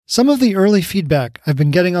Some of the early feedback I've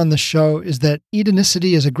been getting on the show is that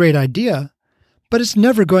Edenicity is a great idea, but it's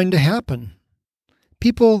never going to happen.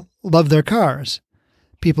 People love their cars.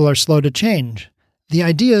 People are slow to change. The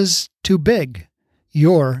idea's too big.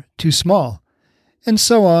 You're too small. And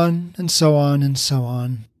so on, and so on, and so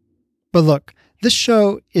on. But look, this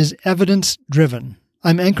show is evidence-driven.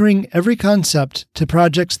 I'm anchoring every concept to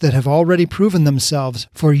projects that have already proven themselves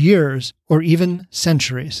for years or even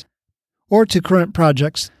centuries, or to current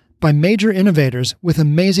projects by major innovators with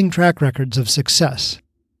amazing track records of success.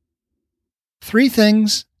 3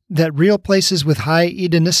 things that real places with high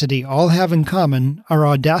Edenicity all have in common are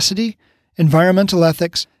audacity, environmental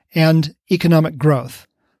ethics, and economic growth.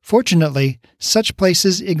 Fortunately, such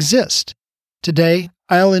places exist. Today,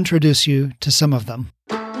 I'll introduce you to some of them.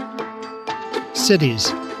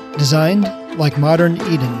 Cities, designed like modern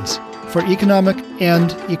Edens for economic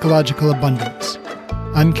and ecological abundance.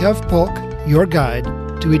 I'm Kev Polk, your guide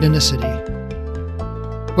to Edenicity.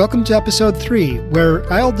 Welcome to episode 3, where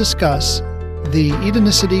I'll discuss the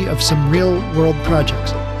Edenicity of some real-world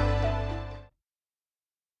projects.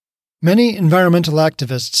 Many environmental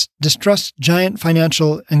activists distrust giant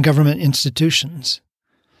financial and government institutions.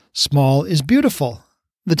 Small is beautiful.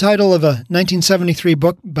 The title of a 1973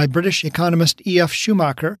 book by British economist E.F.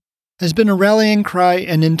 Schumacher has been a rallying cry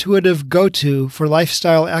and intuitive go-to for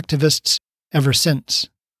lifestyle activists ever since.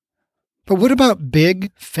 But what about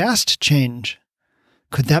big, fast change?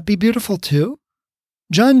 Could that be beautiful too?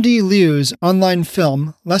 John D. Liu's online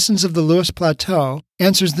film, Lessons of the Lewis Plateau,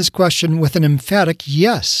 answers this question with an emphatic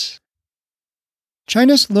yes.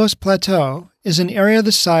 China's Lewis Plateau is an area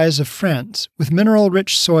the size of France with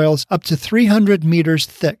mineral-rich soils up to 300 meters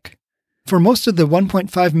thick. For most of the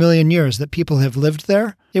 1.5 million years that people have lived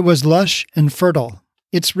there, it was lush and fertile.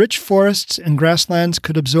 Its rich forests and grasslands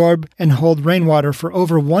could absorb and hold rainwater for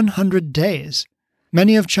over 100 days.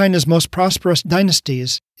 Many of China's most prosperous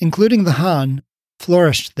dynasties, including the Han,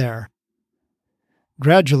 flourished there.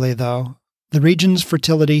 Gradually, though, the region's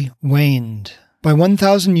fertility waned. By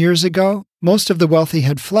 1,000 years ago, most of the wealthy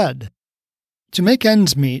had fled. To make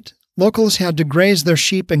ends meet, locals had to graze their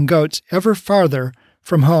sheep and goats ever farther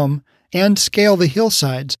from home and scale the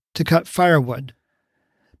hillsides to cut firewood.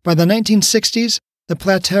 By the 1960s, the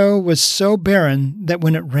plateau was so barren that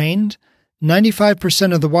when it rained,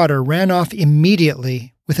 95% of the water ran off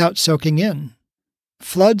immediately without soaking in.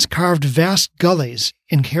 Floods carved vast gullies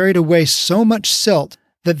and carried away so much silt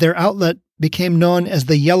that their outlet became known as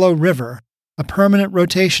the Yellow River, a permanent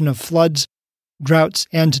rotation of floods, droughts,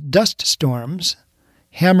 and dust storms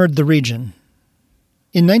hammered the region.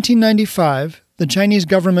 In 1995, the Chinese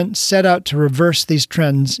government set out to reverse these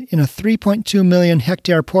trends in a 3.2 million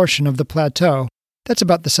hectare portion of the plateau that's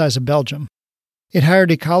about the size of Belgium. It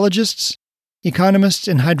hired ecologists, economists,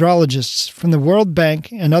 and hydrologists from the World Bank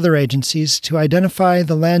and other agencies to identify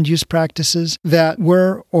the land use practices that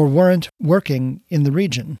were or weren't working in the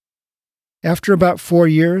region. After about 4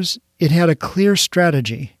 years, it had a clear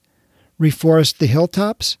strategy: reforest the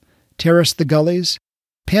hilltops, terrace the gullies,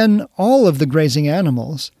 pen all of the grazing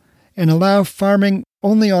animals, and allow farming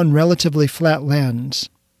only on relatively flat lands.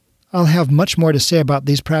 I'll have much more to say about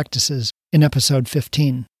these practices in episode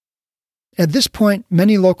 15. At this point,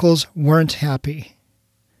 many locals weren't happy.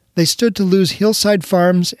 They stood to lose hillside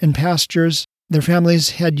farms and pastures their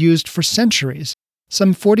families had used for centuries,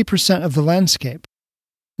 some 40% of the landscape.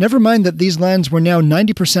 Never mind that these lands were now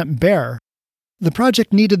 90% bare. The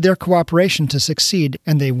project needed their cooperation to succeed,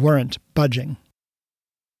 and they weren't budging.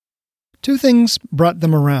 2 things brought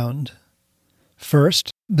them around. First,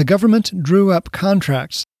 the government drew up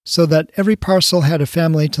contracts so that every parcel had a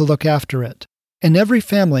family to look after it, and every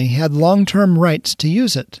family had long-term rights to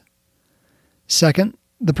use it. Second,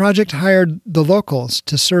 the project hired the locals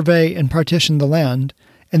to survey and partition the land,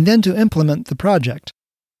 and then to implement the project.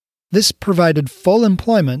 This provided full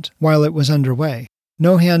employment while it was underway.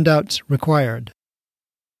 No handouts required.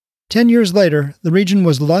 10 years later, the region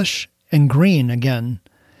was lush and green again,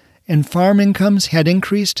 and farm incomes had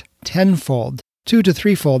increased tenfold, 2 to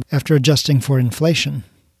 3-fold after adjusting for inflation.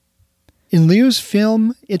 In Liu's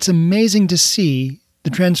film, it's amazing to see the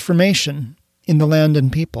transformation in the land and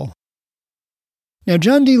people. Now,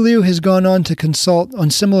 John D. Liu has gone on to consult on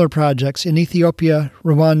similar projects in Ethiopia,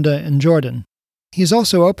 Rwanda, and Jordan. He's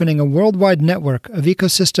also opening a worldwide network of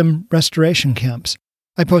ecosystem restoration camps.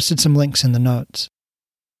 I posted some links in the notes.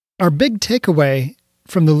 Our big takeaway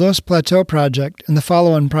from the Lewis Plateau project and the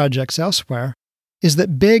follow-on projects elsewhere is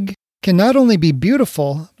that big can not only be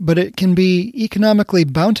beautiful, but it can be economically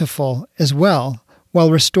bountiful as well, while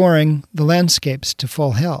restoring the landscapes to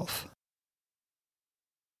full health.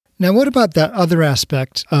 Now, what about that other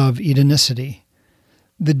aspect of Edenicity?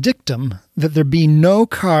 the dictum that there be no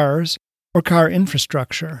cars or car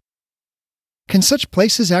infrastructure. Can such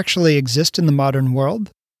places actually exist in the modern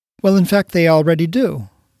world? Well, in fact, they already do.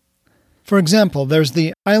 For example, there's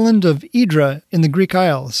the island of Hydra in the Greek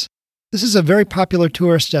Isles. This is a very popular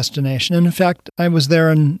tourist destination, and in fact, I was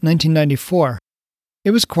there in 1994.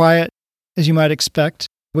 It was quiet, as you might expect,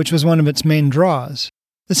 which was one of its main draws.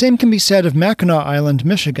 The same can be said of Mackinac Island,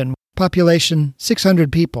 Michigan, population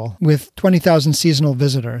 600 people, with 20,000 seasonal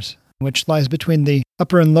visitors, which lies between the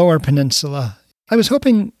Upper and Lower Peninsula. I was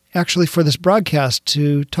hoping, actually, for this broadcast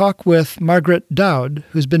to talk with Margaret Dowd,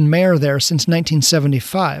 who's been mayor there since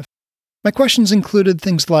 1975. My questions included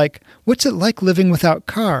things like, what's it like living without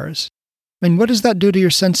cars? I mean, what does that do to your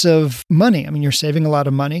sense of money? I mean, you're saving a lot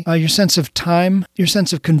of money. Your sense of time, your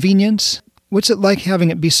sense of convenience. What's it like having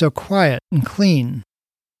it be so quiet and clean?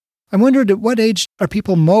 I wondered, at what age are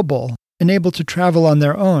people mobile and able to travel on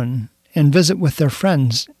their own and visit with their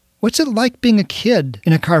friends? What's it like being a kid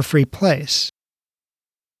in a car-free place?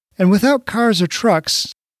 And without cars or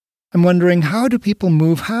trucks, I'm wondering, how do people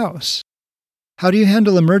move house? How do you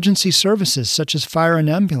handle emergency services such as fire and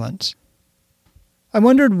ambulance? I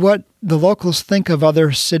wondered what the locals think of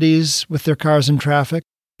other cities with their cars and traffic,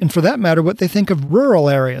 and for that matter, what they think of rural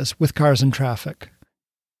areas with cars and traffic.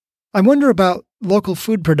 I wonder about local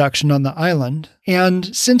food production on the island,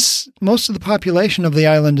 and since most of the population of the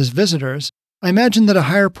island is visitors, I imagine that a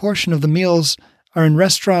higher portion of the meals are in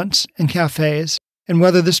restaurants and cafes, and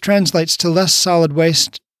whether this translates to less solid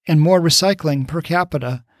waste and more recycling per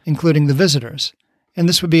capita, including the visitors. And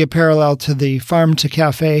this would be a parallel to the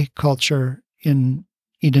farm-to-cafe culture in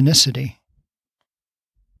Edenicity.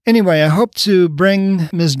 Anyway, I hope to bring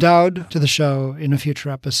Ms. Dowd to the show in a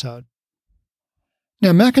future episode.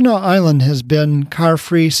 Now, Mackinac Island has been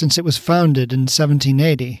car-free since it was founded in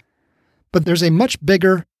 1780, but there's a much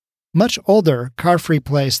bigger, much older car-free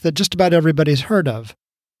place that just about everybody's heard of,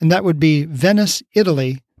 and that would be Venice,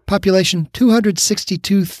 Italy, population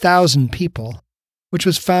 262,000 people, which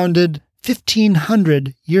was founded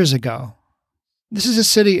 1,500 years ago. This is a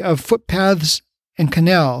city of footpaths and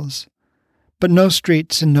canals, but no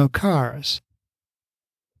streets and no cars.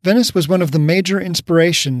 Venice was one of the major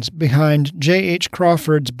inspirations behind J.H.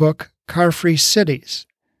 Crawford's book, Car-Free Cities.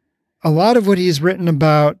 A lot of what he's written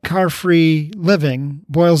about car-free living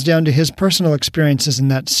boils down to his personal experiences in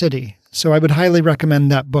that city, so I would highly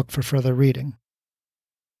recommend that book for further reading.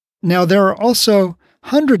 Now, there are also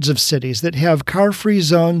hundreds of cities that have car-free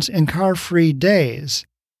zones and car-free days,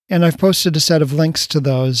 and I've posted a set of links to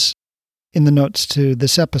those in the notes to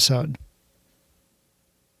this episode.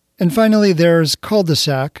 And finally, there's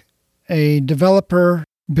Cul-de-sac, a developer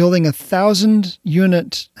building a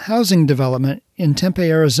 1,000-unit housing development in Tempe,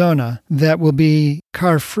 Arizona that will be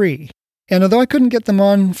car-free. And although I couldn't get them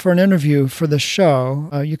on for an interview for the show,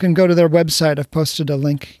 you can go to their website. I've posted a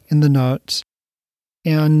link in the notes.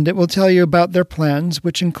 And it will tell you about their plans,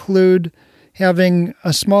 which include having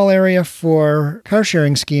a small area for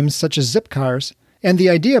car-sharing schemes such as Zipcars. And the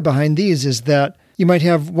idea behind these is that you might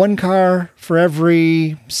have one car for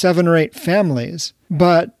every 7 or 8 families,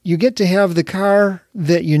 but you get to have the car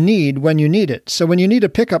that you need when you need it. So when you need a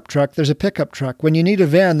pickup truck, there's a pickup truck. When you need a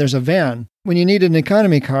van, there's a van. When you need an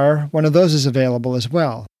economy car, one of those is available as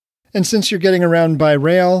well. And since you're getting around by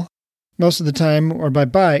rail most of the time or by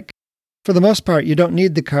bike, for the most part, you don't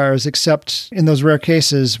need the cars except in those rare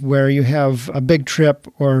cases where you have a big trip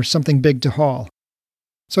or something big to haul.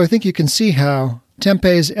 So I think you can see how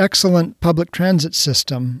Tempe's excellent public transit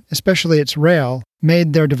system, especially its rail,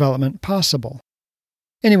 made their development possible.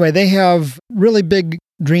 Anyway, they have really big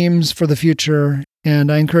dreams for the future,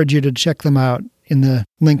 and I encourage you to check them out in the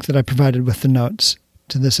link that I provided with the notes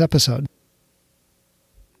to this episode.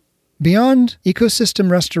 Beyond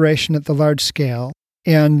ecosystem restoration at the large scale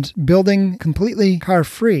and building completely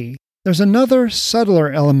car-free, there's another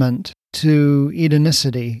subtler element to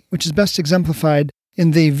Edenicity, which is best exemplified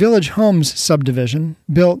in the Village Homes subdivision,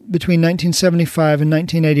 built between 1975 and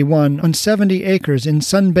 1981 on 70 acres in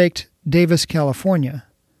sun-baked Davis, California.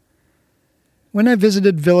 When I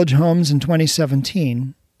visited Village Homes in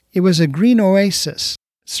 2017, it was a green oasis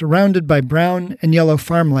surrounded by brown and yellow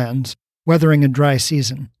farmlands weathering a dry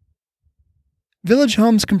season. Village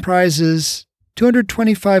Homes comprises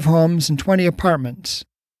 225 homes and 20 apartments.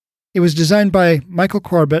 It was designed by Michael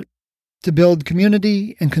Corbett to build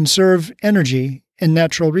community and conserve energy and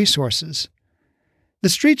natural resources. The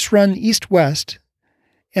streets run east-west,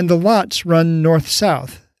 and the lots run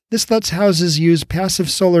north-south. This lets houses use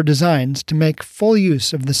passive solar designs to make full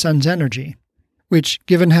use of the sun's energy, which,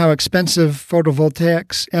 given how expensive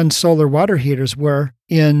photovoltaics and solar water heaters were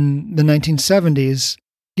in the 1970s,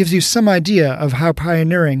 gives you some idea of how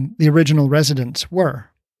pioneering the original residents were.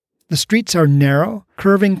 The streets are narrow,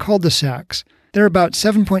 curving cul-de-sacs. They're about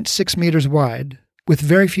 7.6 meters wide, with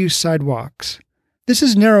very few sidewalks. This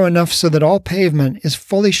is narrow enough so that all pavement is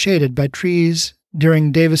fully shaded by trees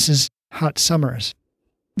during Davis's hot summers.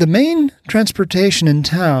 The main transportation in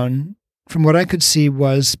town, from what I could see,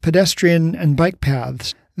 was pedestrian and bike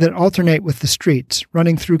paths that alternate with the streets,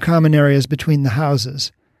 running through common areas between the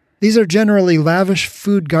houses. These are generally lavish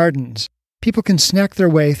food gardens. People can snack their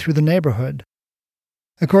way through the neighborhood.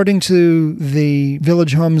 According to the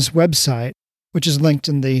Village Homes website, which is linked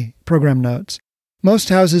in the program notes, most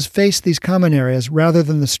houses face these common areas rather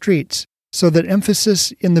than the streets, so that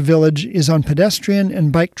emphasis in the village is on pedestrian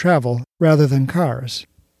and bike travel rather than cars.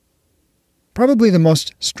 Probably the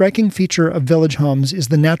most striking feature of Village Homes is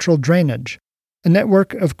the natural drainage, a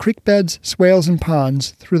network of creek beds, swales, and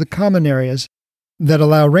ponds through the common areas that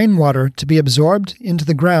allow rainwater to be absorbed into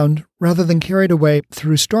the ground rather than carried away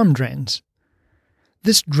through storm drains.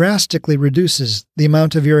 This drastically reduces the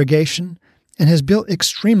amount of irrigation and has built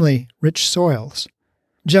extremely rich soils.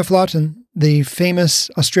 Geoff Lawton, the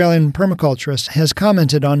famous Australian permaculturist, has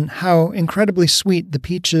commented on how incredibly sweet the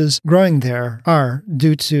peaches growing there are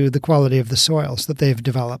due to the quality of the soils that they've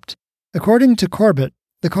developed. According to Corbett,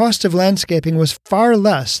 the cost of landscaping was far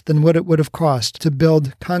less than what it would have cost to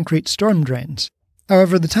build concrete storm drains.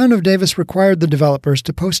 However, the town of Davis required the developers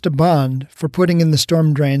to post a bond for putting in the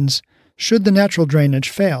storm drains should the natural drainage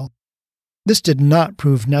fail. This did not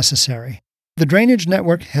prove necessary. The drainage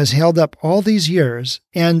network has held up all these years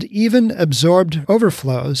and even absorbed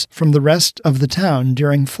overflows from the rest of the town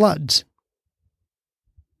during floods.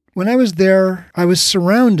 When I was there, I was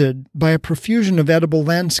surrounded by a profusion of edible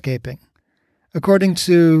landscaping. According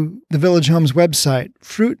to the Village Homes website,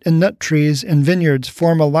 fruit and nut trees and vineyards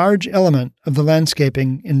form a large element of the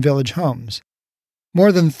landscaping in Village Homes.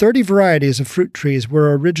 More than 30 varieties of fruit trees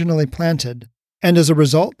were originally planted, and as a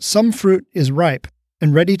result, some fruit is ripe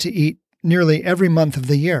and ready to eat nearly every month of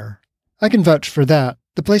the year. I can vouch for that.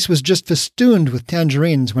 The place was just festooned with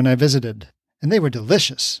tangerines when I visited, and they were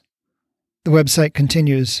delicious. The website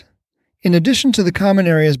continues, in addition to the common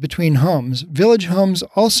areas between homes, Village Homes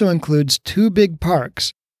also includes 2 big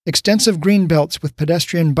parks, extensive green belts with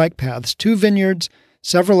pedestrian bike paths, 2 vineyards,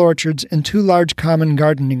 several orchards, and 2 large common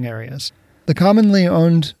gardening areas. The commonly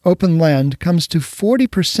owned open land comes to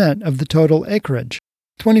 40% of the total acreage,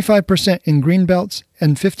 25% in greenbelts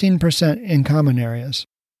and 15% in common areas,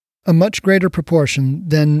 a much greater proportion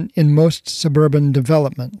than in most suburban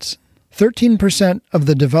developments. 13% of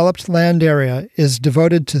the developed land area is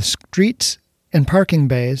devoted to streets and parking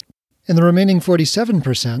bays, and the remaining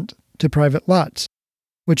 47% to private lots,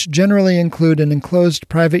 which generally include an enclosed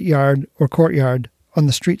private yard or courtyard on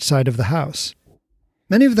the street side of the house.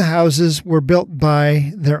 Many of the houses were built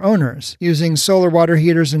by their owners, using solar water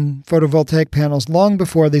heaters and photovoltaic panels long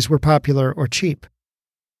before these were popular or cheap.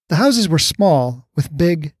 The houses were small, with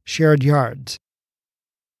big, shared yards.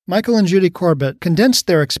 Michael and Judy Corbett condensed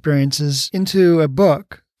their experiences into a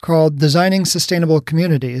book called Designing Sustainable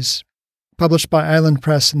Communities, published by Island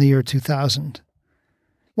Press in the year 2000.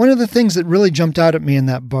 One of the things that really jumped out at me in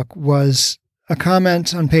that book was a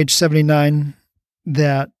comment on page 79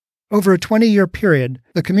 that over a 20-year period,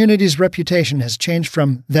 the community's reputation has changed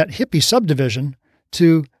from that hippie subdivision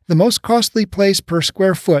to the most costly place per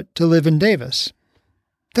square foot to live in Davis.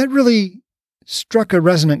 That really struck a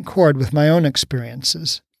resonant chord with my own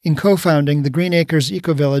experiences in co-founding the Green Acres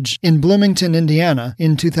Eco-Village in Bloomington, Indiana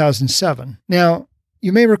in 2007. Now,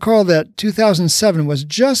 you may recall that 2007 was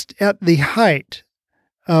just at the height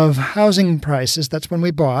of housing prices, that's when we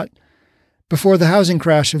bought, before the housing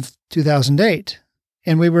crash of 2008.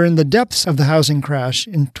 And we were in the depths of the housing crash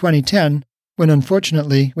in 2010 when,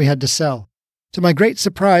 unfortunately, we had to sell. To my great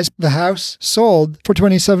surprise, the house sold for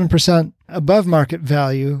 27% above market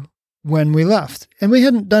value when we left, and we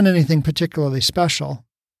hadn't done anything particularly special.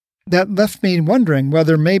 That left me wondering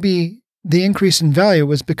whether maybe the increase in value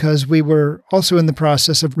was because we were also in the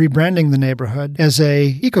process of rebranding the neighborhood as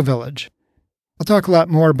a eco-village. I'll talk a lot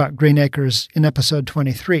more about Green Acres in episode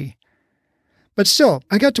 23. But still,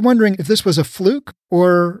 I got to wondering if this was a fluke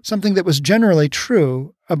or something that was generally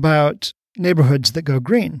true about neighborhoods that go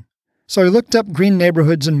green. So I looked up green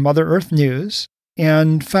neighborhoods in Mother Earth News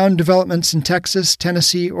and found developments in Texas,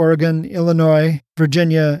 Tennessee, Oregon, Illinois,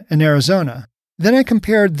 Virginia, and Arizona. Then I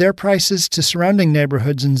compared their prices to surrounding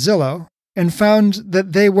neighborhoods in Zillow and found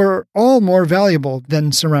that they were all more valuable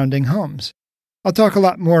than surrounding homes. I'll talk a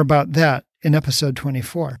lot more about that in episode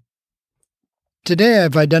 24. Today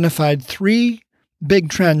I've identified 3 big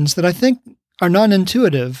trends that I think are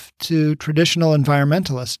non-intuitive to traditional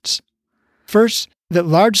environmentalists. First, that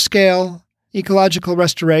large-scale ecological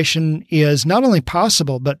restoration is not only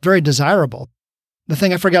possible, but very desirable. The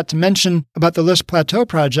thing I forgot to mention about the Loess Plateau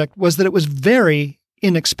project was that it was very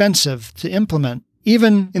inexpensive to implement,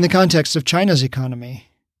 even in the context of China's economy.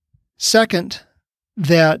 Second,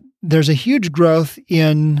 that there's a huge growth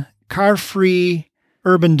in car-free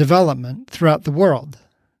urban development throughout the world.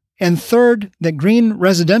 And third, that green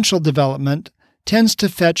residential development tends to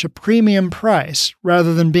fetch a premium price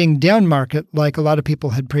rather than being down market like a lot of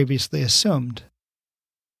people had previously assumed.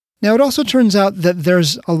 Now, it also turns out that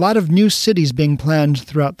there's a lot of new cities being planned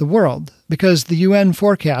throughout the world because the UN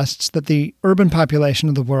forecasts that the urban population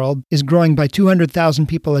of the world is growing by 200,000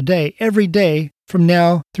 people a day every day from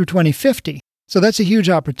now through 2050. So that's a huge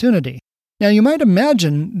opportunity. Now, you might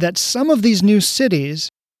imagine that some of these new cities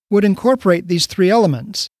would incorporate these three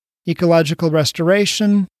elements: ecological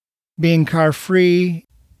restoration, being car-free,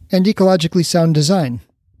 and ecologically sound design.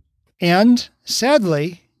 And,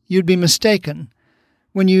 sadly, you'd be mistaken.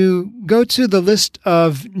 When you go to the list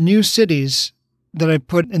of new cities that I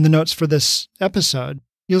put in the notes for this episode,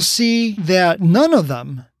 you'll see that none of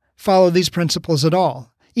them follow these principles at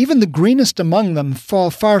all. Even the greenest among them fall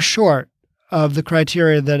far short of the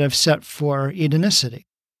criteria that I've set for Edenicity.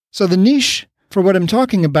 So the niche for what I'm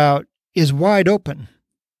talking about is wide open.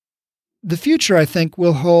 The future, I think,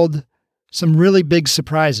 will hold some really big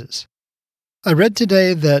surprises. I read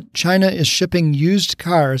today that China is shipping used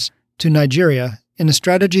cars to Nigeria in a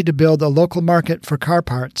strategy to build a local market for car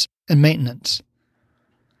parts and maintenance.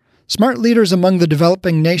 Smart leaders among the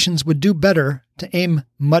developing nations would do better to aim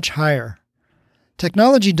much higher.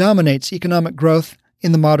 Technology dominates economic growth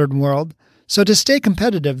in the modern world, so to stay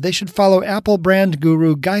competitive, they should follow Apple brand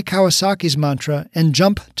guru Guy Kawasaki's mantra and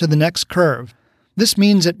jump to the next curve. This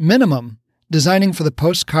means, at minimum, designing for the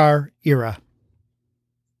post-car era.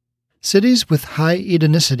 Cities with high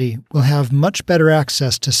Edenicity will have much better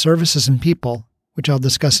access to services and people, which I'll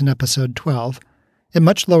discuss in Episode 12, at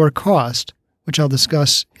much lower cost, which I'll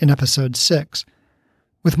discuss in Episode 6,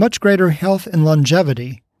 with much greater health and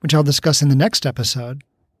longevity, which I'll discuss in the next episode.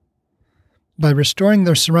 By restoring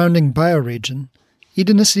their surrounding bioregion,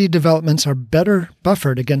 Edenicity developments are better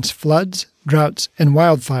buffered against floods, droughts, and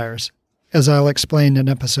wildfires, as I'll explain in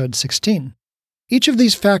Episode 16. Each of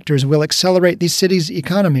these factors will accelerate these cities'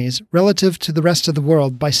 economies relative to the rest of the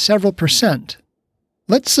world by several percent.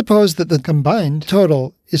 Let's suppose that the combined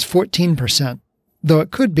total is 14%, though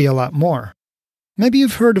it could be a lot more. Maybe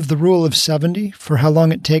you've heard of the rule of 70 for how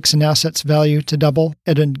long it takes an asset's value to double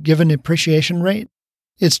at a given appreciation rate.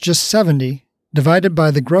 It's just 70 divided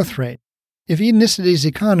by the growth rate. If Edenicity's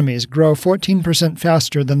economies grow 14%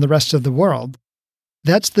 faster than the rest of the world,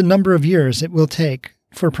 that's the number of years it will take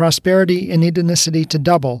for prosperity in Edenicity to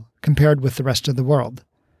double compared with the rest of the world.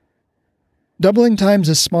 Doubling times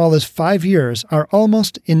as small as 5 years are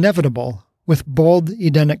almost inevitable with bold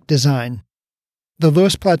Edenic design. The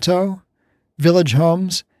Loess Plateau, Village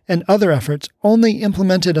Homes, and other efforts only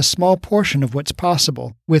implemented a small portion of what's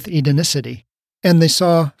possible with Edenicity, and they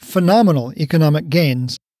saw phenomenal economic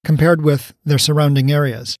gains compared with their surrounding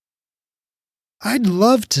areas. I'd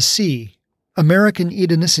love to see American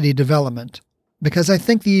Edenicity development, because I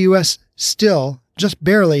think the U.S. still, just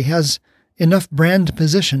barely, has enough brand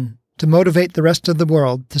position to motivate the rest of the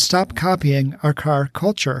world to stop copying our car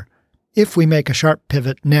culture if we make a sharp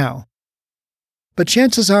pivot now. But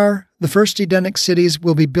chances are the first Edenic cities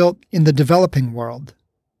will be built in the developing world,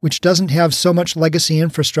 which doesn't have so much legacy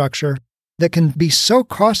infrastructure that can be so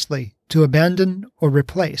costly to abandon or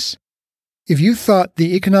replace. If you thought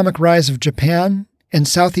the economic rise of Japan and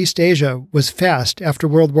Southeast Asia was fast after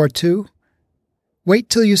World War II, wait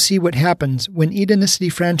till you see what happens when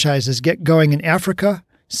Edenicity franchises get going in Africa,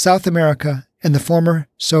 South America, and the former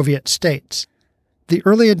Soviet states. The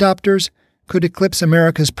early adopters could eclipse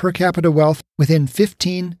America's per capita wealth within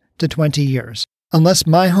 15 to 20 years, unless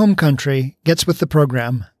my home country gets with the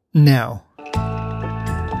program now.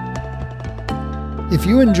 If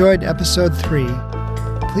you enjoyed Episode 3,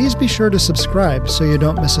 please be sure to subscribe so you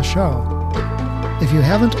don't miss a show. If you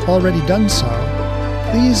haven't already done so,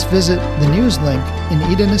 please visit the news link in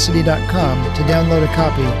Edenicity.com to download a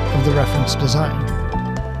copy of the reference design.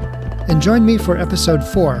 And join me for Episode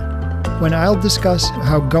 4, when I'll discuss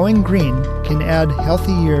how going green can add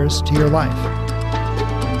healthy years to your life.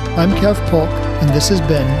 I'm Kev Polk, and this has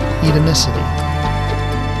been Edenicity.